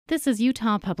This is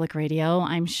Utah Public Radio.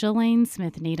 I'm Shalane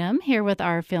Smith-Needham, here with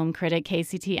our film critic,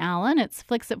 Casey T. Allen. It's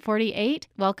Flicks at 48.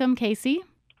 Welcome, Casey.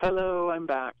 Hello, I'm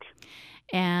back.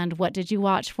 And what did you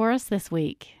watch for us this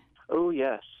week? Oh,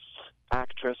 yes.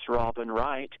 Actress Robin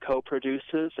Wright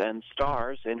co-produces and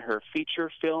stars in her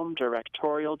feature film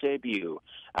directorial debut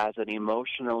as an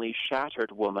emotionally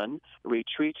shattered woman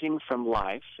retreating from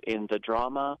life in the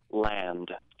drama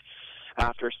Land.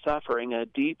 After suffering a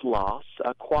deep loss,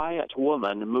 a quiet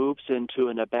woman moves into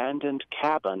an abandoned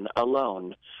cabin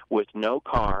alone, with no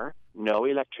car, no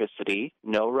electricity,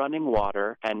 no running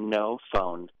water, and no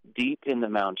phone, deep in the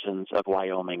mountains of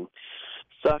Wyoming.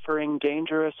 Suffering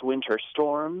dangerous winter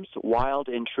storms, wild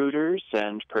intruders,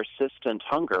 and persistent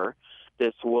hunger,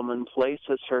 this woman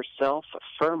places herself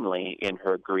firmly in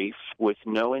her grief with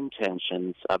no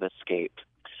intentions of escape.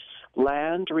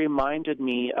 Land reminded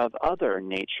me of other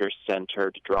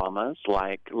nature-centered dramas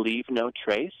like Leave No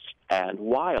Trace and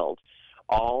Wild,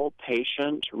 all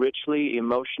patient, richly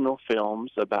emotional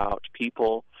films about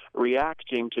people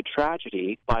reacting to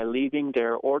tragedy by leaving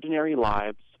their ordinary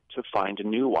lives to find a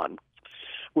new one.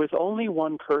 With only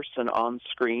one person on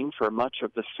screen for much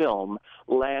of the film,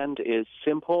 Land is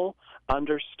simple,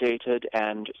 understated,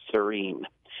 and serene.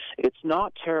 It's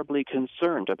not terribly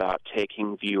concerned about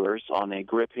taking viewers on a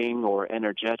gripping or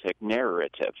energetic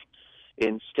narrative.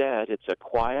 Instead, it's a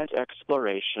quiet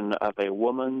exploration of a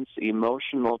woman's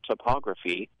emotional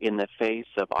topography in the face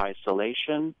of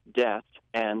isolation, death,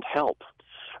 and help.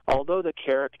 Although the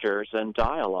characters and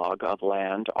dialogue of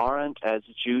Land aren't as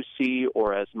juicy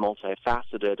or as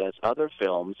multifaceted as other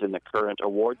films in the current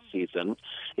award season,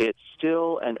 it's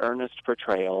still an earnest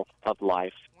portrayal of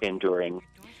life enduring.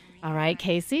 All right,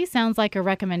 Casey, sounds like a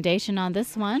recommendation on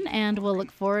this one, and we'll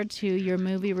look forward to your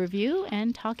movie review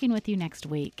and talking with you next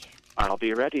week. I'll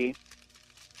be ready.